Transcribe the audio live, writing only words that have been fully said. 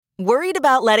Worried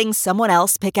about letting someone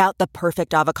else pick out the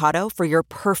perfect avocado for your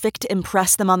perfect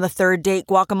impress them on the third date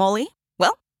guacamole?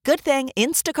 Well, good thing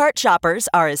Instacart shoppers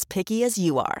are as picky as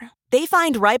you are. They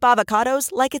find ripe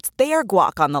avocados like it's their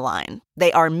guac on the line.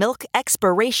 They are milk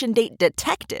expiration date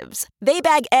detectives. They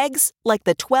bag eggs like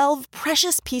the 12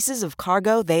 precious pieces of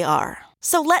cargo they are.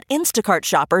 So let Instacart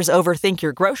shoppers overthink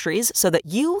your groceries so that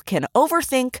you can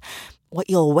overthink what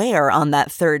you'll wear on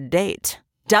that third date.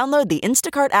 Download the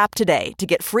Instacart app today to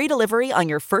get free delivery on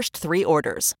your first 3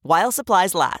 orders, while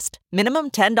supplies last.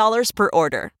 Minimum $10 per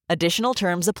order. Additional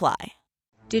terms apply.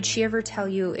 Did she ever tell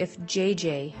you if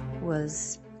JJ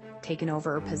was taken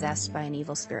over or possessed by an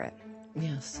evil spirit?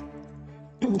 Yes,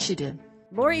 she did.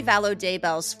 Lori Vallow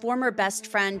Daybell's former best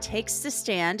friend takes the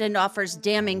stand and offers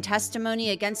damning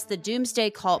testimony against the Doomsday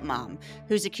cult mom,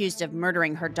 who's accused of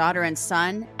murdering her daughter and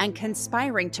son and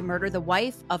conspiring to murder the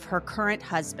wife of her current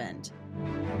husband.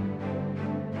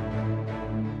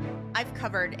 I've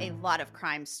covered a lot of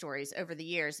crime stories over the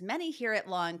years, many here at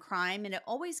Law and Crime, and it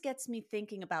always gets me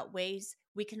thinking about ways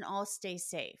we can all stay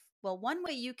safe. Well, one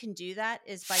way you can do that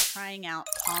is by trying out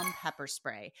Palm Pepper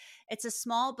Spray. It's a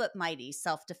small but mighty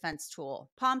self-defense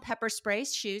tool. Palm Pepper Spray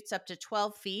shoots up to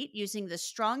 12 feet using the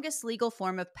strongest legal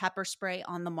form of pepper spray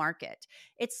on the market.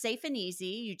 It's safe and easy.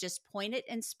 You just point it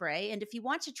and spray, and if you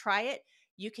want to try it,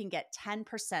 you can get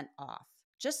 10% off.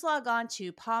 Just log on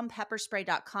to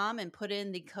palmpepperspray.com and put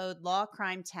in the code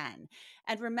LAWCRIME10.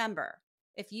 And remember,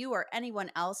 if you or anyone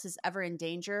else is ever in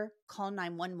danger, call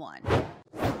 911.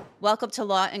 Welcome to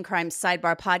Law and Crime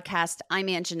Sidebar Podcast. I'm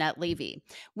Anjanette Levy.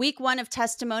 Week 1 of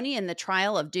testimony in the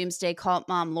trial of Doomsday cult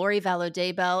mom Lori Vallow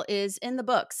Daybell is in the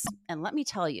books. And let me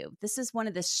tell you, this is one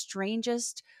of the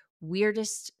strangest,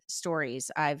 weirdest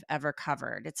stories I've ever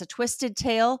covered. It's a twisted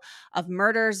tale of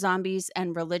murder, zombies,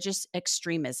 and religious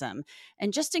extremism.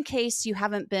 And just in case you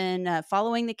haven't been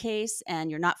following the case and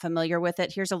you're not familiar with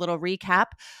it, here's a little recap.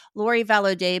 Lori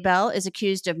Vallow Daybell is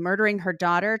accused of murdering her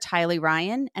daughter, Tylee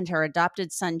Ryan, and her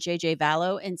adopted son, JJ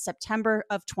Vallow, in September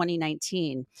of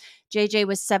 2019. JJ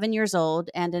was 7 years old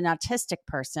and an autistic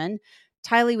person.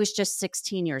 Tylee was just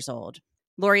 16 years old.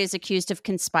 Lori is accused of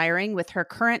conspiring with her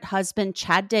current husband,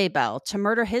 Chad Daybell, to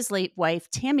murder his late wife,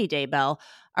 Tammy Daybell,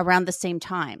 around the same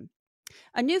time.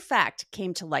 A new fact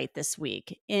came to light this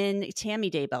week in Tammy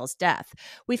Daybell's death.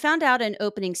 We found out in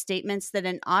opening statements that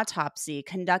an autopsy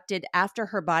conducted after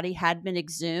her body had been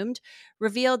exhumed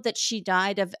revealed that she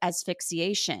died of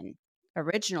asphyxiation.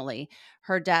 Originally,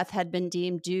 her death had been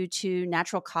deemed due to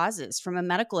natural causes from a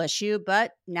medical issue,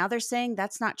 but now they're saying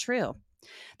that's not true.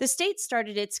 The state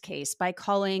started its case by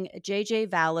calling J.J.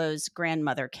 Vallow's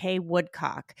grandmother, Kay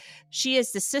Woodcock. She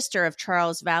is the sister of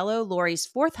Charles Vallow, Lori's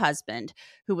fourth husband,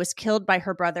 who was killed by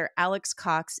her brother Alex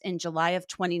Cox in July of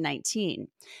 2019.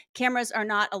 Cameras are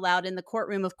not allowed in the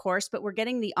courtroom, of course, but we're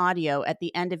getting the audio at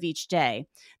the end of each day.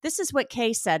 This is what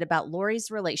Kay said about Lori's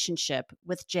relationship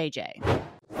with J.J.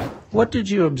 What did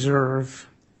you observe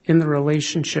in the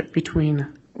relationship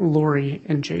between Lori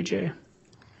and J.J.?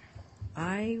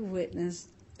 I witnessed,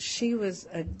 she was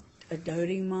a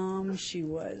doting mom. She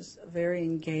was very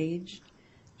engaged.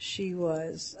 She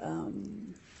was, I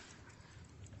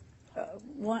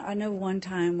know one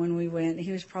time when we went,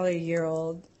 he was probably a year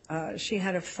old, she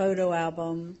had a photo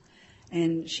album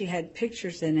and she had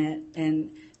pictures in it,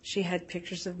 and she had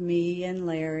pictures of me and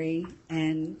Larry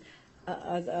and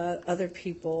other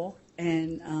people,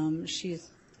 and she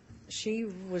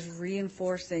was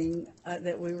reinforcing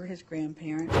that we were his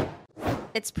grandparents.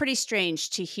 It's pretty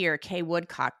strange to hear Kay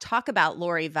Woodcock talk about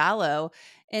Lori Vallow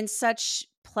in such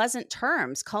pleasant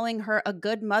terms, calling her a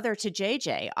good mother to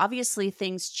JJ. Obviously,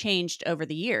 things changed over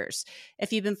the years.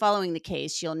 If you've been following the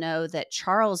case, you'll know that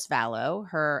Charles Vallow,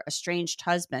 her estranged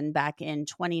husband back in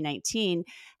 2019,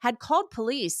 had called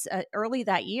police early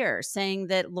that year saying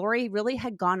that Lori really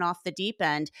had gone off the deep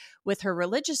end with her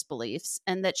religious beliefs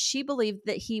and that she believed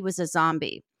that he was a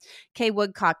zombie. Kay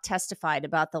Woodcock testified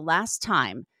about the last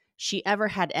time she ever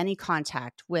had any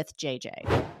contact with JJ.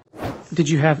 Did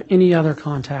you have any other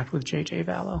contact with J.J.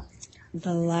 Vallow?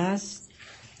 The last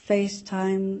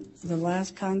FaceTime, the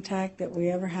last contact that we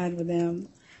ever had with them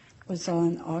was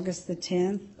on August the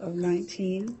 10th of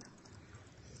 19.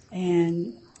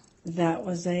 And that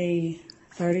was a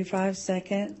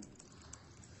 35-second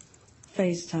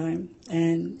FaceTime.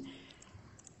 And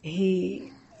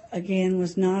he, again,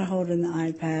 was not holding the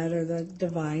iPad or the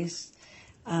device.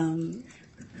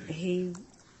 He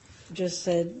just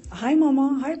said, "Hi,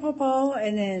 Mama. Hi, Papa,"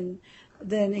 and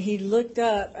then he looked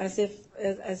up as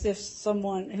if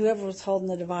someone, whoever was holding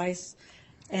the device,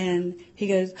 and he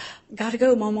goes, "Gotta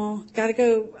go, Mama. Gotta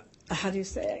go." How do you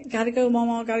say it? "Gotta go,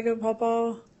 Mama. Gotta go,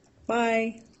 Papa.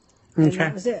 Bye." And Okay.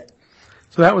 that was it.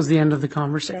 So that was the end of the That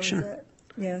conversation. was it.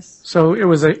 Yes. So it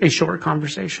was a short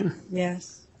conversation.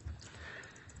 Yes.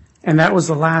 And that was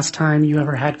the last time you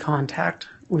ever had contact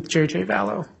with JJ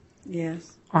Vallow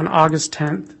Yes. on August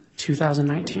 10th,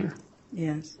 2019.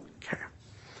 Yes. Okay.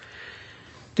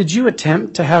 Did you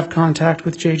attempt to have contact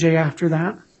with JJ after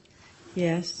that?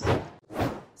 Yes.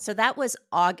 So that was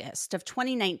August of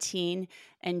 2019,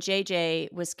 and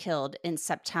JJ was killed in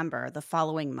September the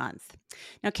following month.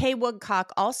 Now, Kay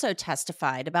Woodcock also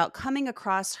testified about coming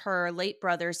across her late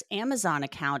brother's Amazon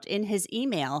account in his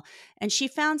email, and she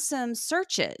found some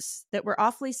searches that were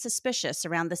awfully suspicious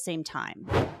around the same time.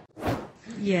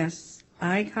 Yes.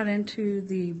 I got into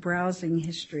the browsing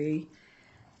history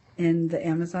in the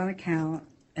Amazon account,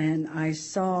 and I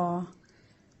saw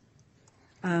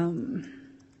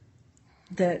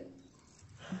that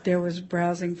there was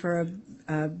browsing for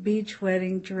a beach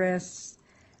wedding dress,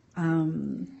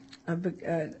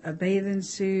 a bathing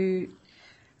suit,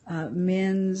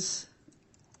 men's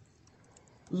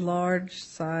large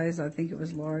size, I think it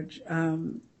was large,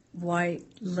 white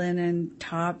linen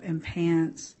top and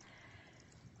pants,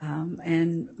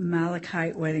 and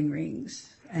malachite wedding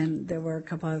rings. And there were a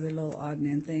couple other little odd and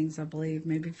end things, I believe,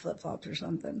 maybe flip-flops or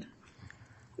something.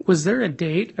 Was there a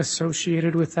date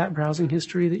associated with that browsing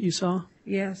history that you saw?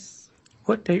 Yes.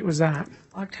 What date was that?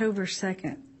 October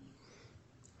 2nd,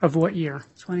 Of what year?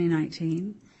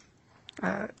 2019.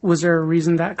 Was there a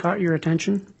reason that caught your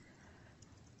attention?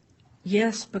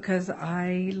 Yes, because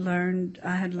I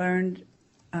had learned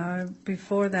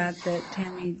before that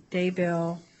Tammy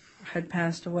Daybell had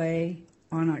passed away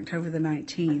on October the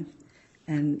 19th.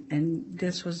 And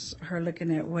this was her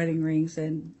looking at wedding rings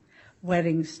and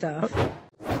wedding stuff.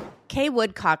 Kay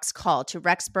Woodcock's call to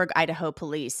Rexburg, Idaho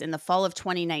police in the fall of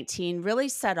 2019 really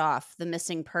set off the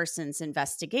missing persons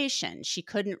investigation. She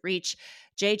couldn't reach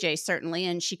JJ, certainly,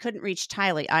 and she couldn't reach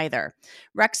Tylee either.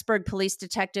 Rexburg Police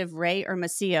Detective Ray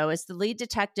Hermosillo is the lead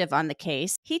detective on the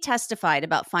case. He testified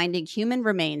about finding human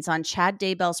remains on Chad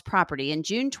Daybell's property in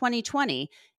June 2020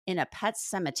 in a pet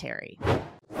cemetery.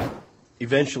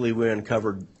 Eventually, we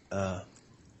uncovered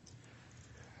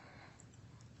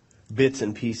bits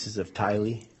and pieces of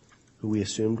Tylee, who we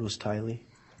assumed was Tylee,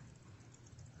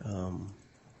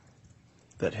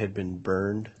 that had been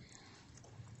burned.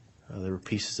 There were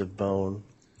pieces of bone,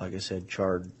 like I said,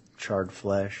 charred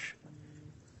flesh.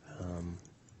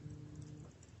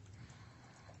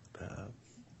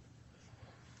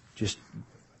 Just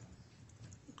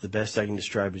the best I can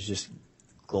describe is just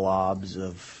globs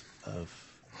of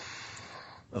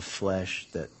flesh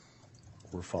that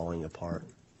were falling apart.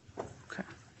 Okay.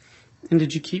 And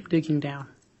did you keep digging down?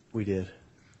 We did.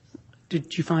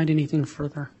 Did you find anything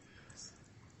further?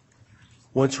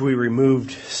 Once we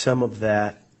removed some of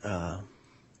that,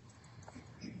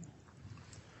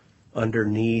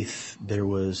 underneath there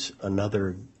was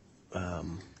another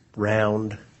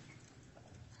round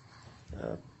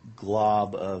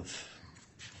glob of,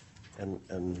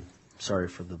 and sorry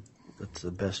for that's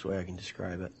the best way I can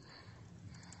describe it.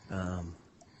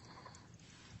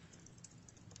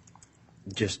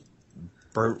 Just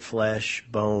burnt flesh,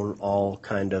 bone, all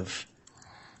kind of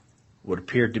what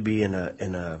appeared to be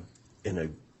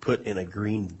put in a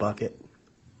green bucket.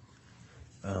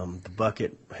 The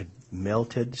bucket had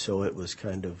melted, so it was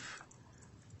kind of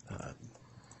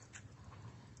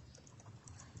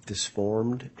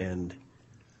disformed, and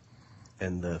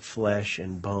the flesh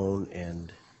and bone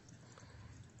and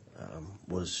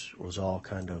was all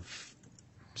kind of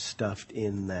stuffed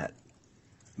in that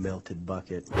melted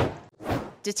bucket.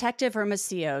 Detective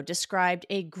Hermosillo described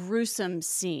a gruesome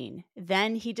scene.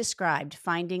 Then he described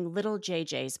finding little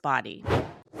JJ's body.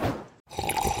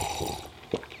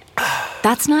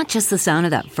 That's not just the sound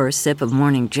of that first sip of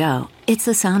Morning Joe. It's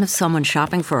the sound of someone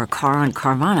shopping for a car on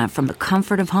Carvana from the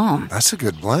comfort of home. That's a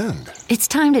good blend. It's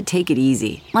time to take it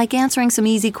easy, like answering some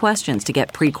easy questions to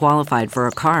get pre-qualified for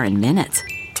a car in minutes.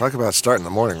 Talk about starting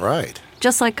the morning right.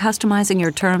 Just like customizing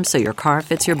your terms so your car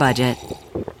fits your budget.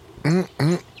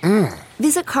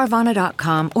 Visit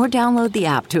Carvana.com or download the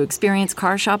app to experience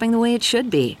car shopping the way it should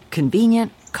be.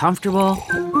 Convenient, comfortable.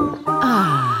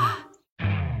 Ah.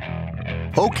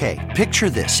 Okay, picture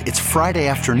this. It's Friday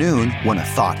afternoon when a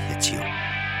thought hits you.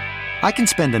 I can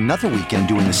spend another weekend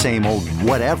doing the same old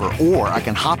whatever, or I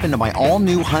can hop into my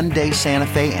all-new Hyundai Santa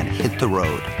Fe and hit the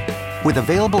road. With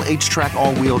available H-Track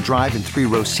all-wheel drive and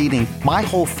 3-row seating, my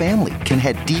whole family can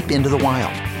head deep into the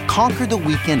wild. Conquer the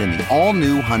weekend in the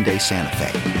all-new Hyundai Santa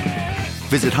Fe.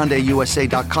 Visit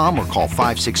HyundaiUSA.com or call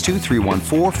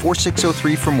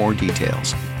 562-314-4603 for more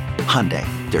details. Hyundai,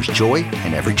 there's joy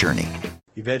in every journey.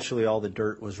 Eventually, all the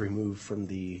dirt was removed from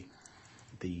the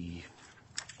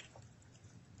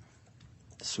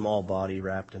small body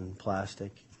wrapped in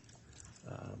plastic.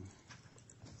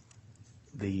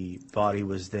 The body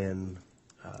was then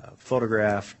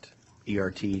photographed.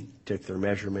 ERT took their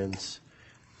measurements.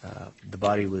 The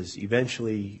body was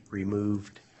eventually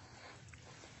removed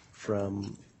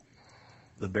from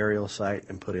the burial site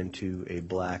and put into a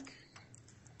black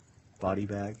body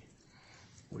bag,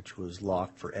 which was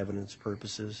locked for evidence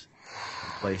purposes,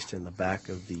 and placed in the back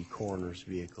of the coroner's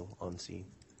vehicle on scene.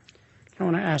 I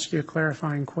want to ask you a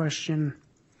clarifying question.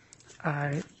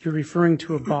 You're referring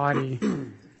to a body.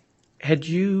 Had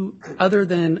you, other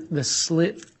than the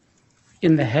slit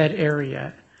in the head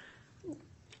area,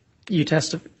 you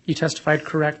testified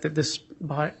correct that this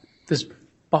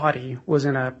body was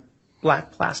in a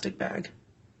black plastic bag?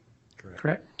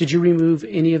 Correct. Did you remove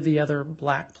any of the other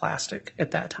black plastic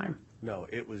at that time? No,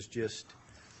 it was just,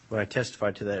 when I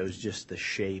testified to that, it was just the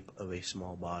shape of a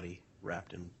small body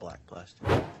wrapped in black plastic.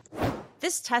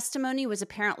 This testimony was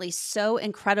apparently so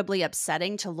incredibly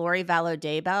upsetting to Lori Vallow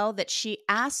Daybell that she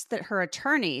asked that her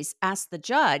attorneys ask the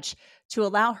judge to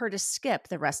allow her to skip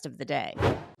the rest of the day.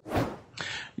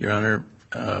 Your Honor,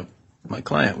 my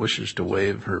client wishes to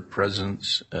waive her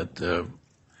presence at the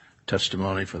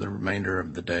testimony for the remainder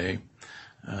of the day.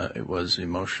 It was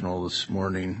emotional this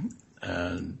morning,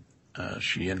 and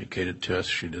she indicated to us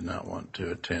she did not want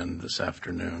to attend this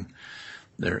afternoon.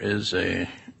 There is a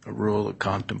rule that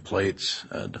contemplates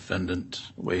a defendant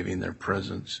waiving their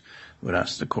presence. I would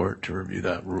ask the court to review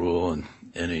that rule and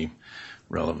any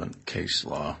relevant case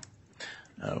law.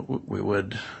 We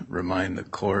would remind the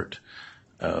court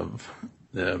of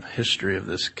the history of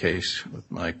this case with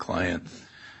my client,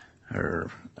 her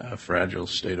fragile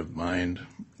state of mind,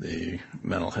 the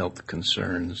mental health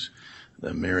concerns,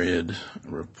 the myriad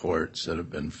reports that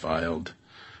have been filed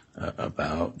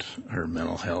about her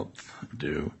mental health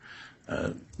do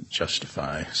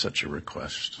justify such a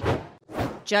request.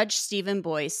 Judge Stephen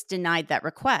Boyce denied that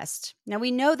request. Now,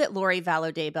 we know that Lori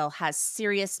Vallow Daybell has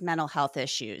serious mental health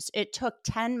issues. It took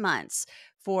 10 months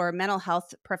for mental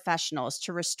health professionals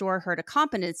to restore her to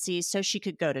competency so she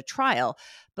could go to trial,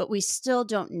 but we still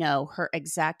don't know her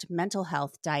exact mental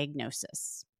health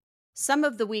diagnosis. Some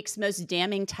of the week's most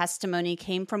damning testimony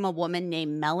came from a woman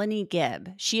named Melanie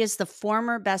Gibb. She is the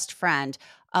former best friend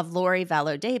of Lori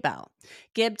Vallow Daybell.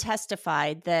 Gibb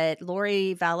testified that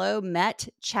Lori Vallow met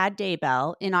Chad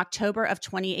Daybell in October of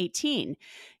 2018.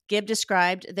 Gibb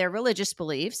described their religious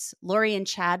beliefs. Lori and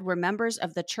Chad were members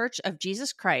of the Church of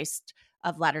Jesus Christ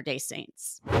of Latter-day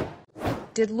Saints.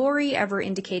 Did Lori ever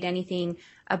indicate anything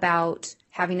about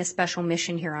having a special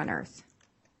mission here on Earth?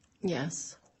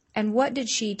 Yes. And what did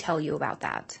she tell you about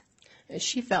that?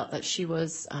 She felt that she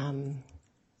was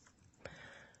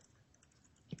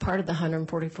part of the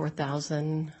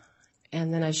 144,000,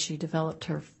 and then as she developed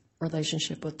her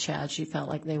relationship with Chad, she felt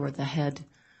like they were the head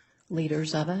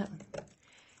leaders of it.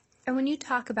 And when you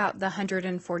talk about the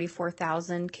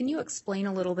 144,000, can you explain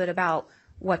a little bit about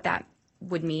what that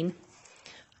would mean?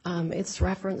 It's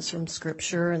reference from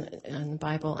Scripture and the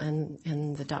Bible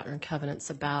and the Doctrine and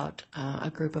Covenants about a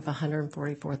group of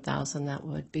 144,000 that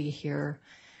would be here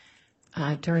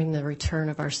during the return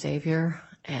of our Savior,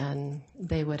 and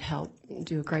they would help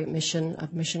do a great mission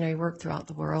of missionary work throughout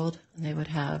the world. And they would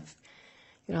have,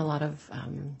 a lot of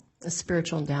a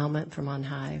spiritual endowment from on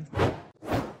high.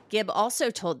 Gibb also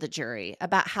told the jury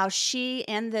about how she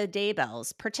and the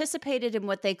Daybells participated in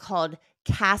what they called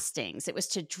castings. It was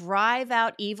to drive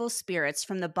out evil spirits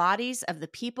from the bodies of the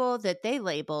people that they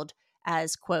labeled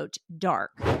as, quote,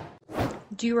 dark.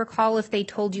 Do you recall if they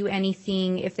told you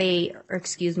anything,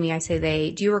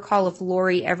 do you recall if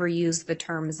Lori ever used the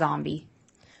term zombie?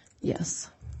 Yes.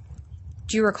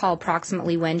 Do you recall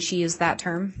approximately when she used that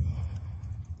term?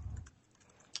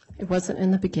 It wasn't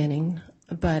in the beginning,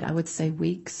 but I would say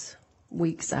weeks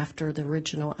after the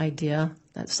original idea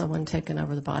that someone taken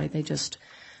over the body, they just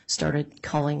started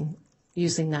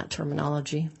using that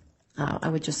terminology. I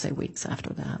would just say weeks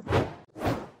after that.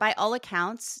 By all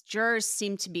accounts, jurors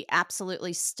seemed to be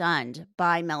absolutely stunned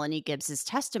by Melanie Gibbs'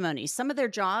 testimony. Some of their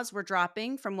jaws were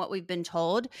dropping from what we've been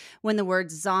told when the word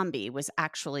zombie was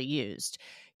actually used.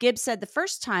 Gibbs said the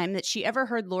first time that she ever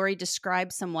heard Lori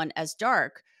describe someone as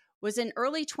dark was in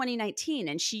early 2019,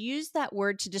 and she used that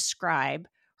word to describe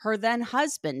her then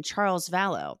husband, Charles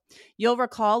Vallow. You'll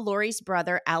recall Lori's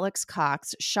brother, Alex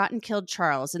Cox, shot and killed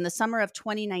Charles in the summer of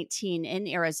 2019 in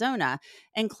Arizona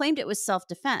and claimed it was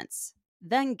self-defense.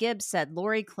 Then Gibbs said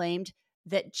Lori claimed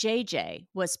that JJ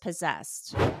was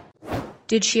possessed.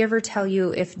 Did she ever tell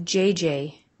you if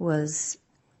JJ was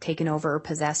taken over or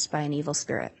possessed by an evil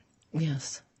spirit?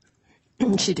 Yes,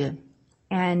 she did.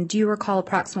 And do you recall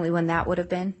approximately when that would have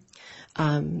been?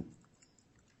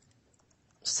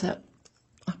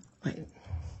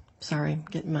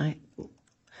 getting my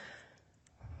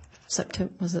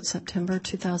September. Was it September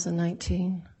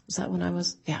 2019? Is that when I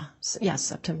was? Yeah,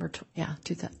 September.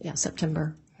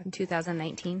 September. In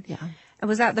 2019? Yeah. And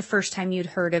was that the first time you'd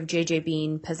heard of JJ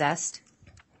being possessed?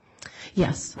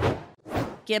 Yes.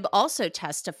 Gibb also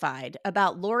testified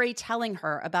about Lori telling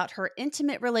her about her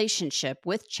intimate relationship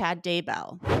with Chad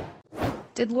Daybell.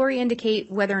 Did Lori indicate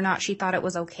whether or not she thought it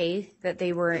was okay that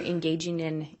they were engaging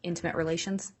in intimate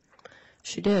relations?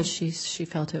 She did. She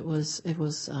felt it was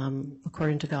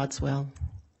according to God's will.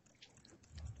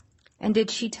 And did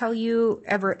she tell you,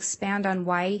 ever expand on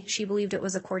why she believed it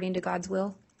was according to God's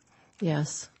will?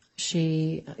 Yes.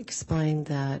 She explained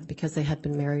that because they had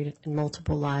been married in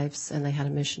multiple lives and they had a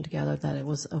mission together, that it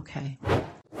was okay.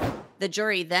 The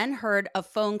jury then heard a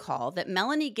phone call that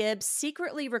Melanie Gibb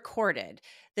secretly recorded.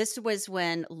 This was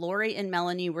when Lori and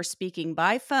Melanie were speaking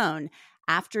by phone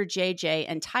after JJ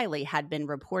and Tylee had been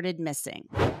reported missing.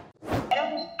 I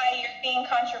don't know why you're being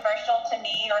controversial to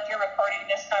me, or if you're recording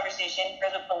this conversation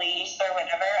for the police or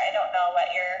whatever. I don't know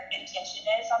what your intention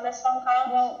is on this phone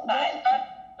call. But I love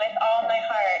with all my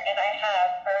heart, and I have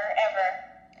forever,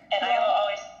 and I will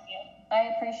always love you.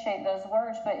 I appreciate those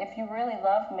words, but if you really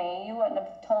loved me, you wouldn't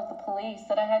have told the police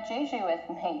that I had JJ with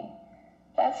me.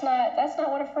 That's not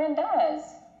what a friend does.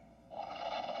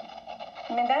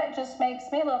 I mean, that just makes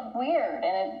me look weird,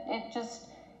 and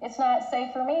it's not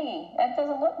safe for me. That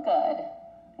doesn't look good.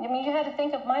 I mean, you had to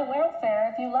think of my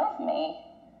welfare if you love me.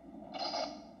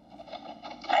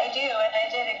 I do, and I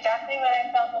did exactly what I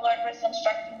felt the Lord was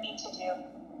instructing me to do.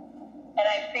 And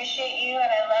I appreciate you,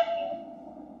 and I love you.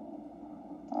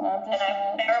 And I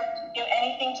would never do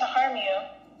anything to harm you.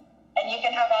 And you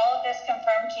can have all of this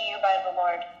confirmed to you by the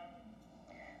Lord.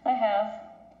 I have.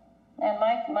 And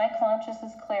my conscience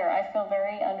is clear. I feel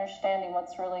very understanding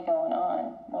what's really going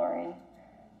on, Lori.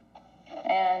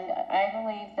 And I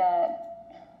believe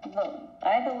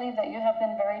that you have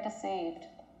been very deceived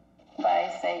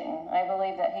by Satan. I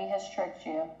believe that he has tricked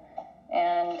you.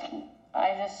 And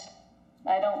I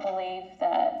don't believe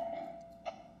that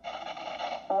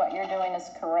what you're doing is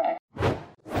correct.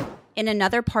 In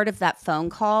another part of that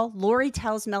phone call, Lori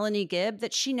tells Melanie Gibb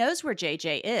that she knows where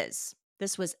JJ is.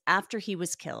 This was after he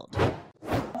was killed.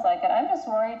 I'm just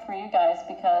worried for you guys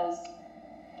because,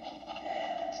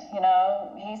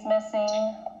 he's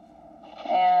missing,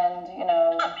 and,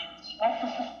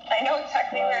 I know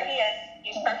exactly where he is.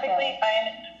 He's perfectly fine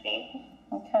and happy.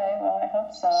 Okay, well, I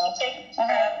hope so.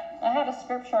 I have a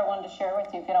scripture I wanted to share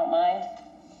with you, if you don't mind.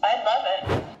 I'd love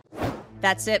it.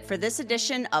 That's it for this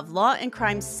edition of Law and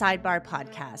Crime's Sidebar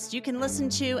podcast. You can listen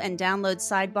to and download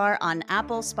Sidebar on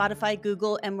Apple, Spotify,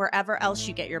 Google, and wherever else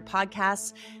you get your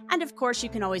podcasts. And of course, you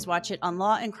can always watch it on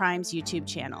Law and Crime's YouTube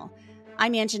channel.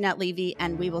 I'm Anjanette Levy,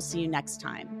 and we will see you next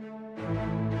time.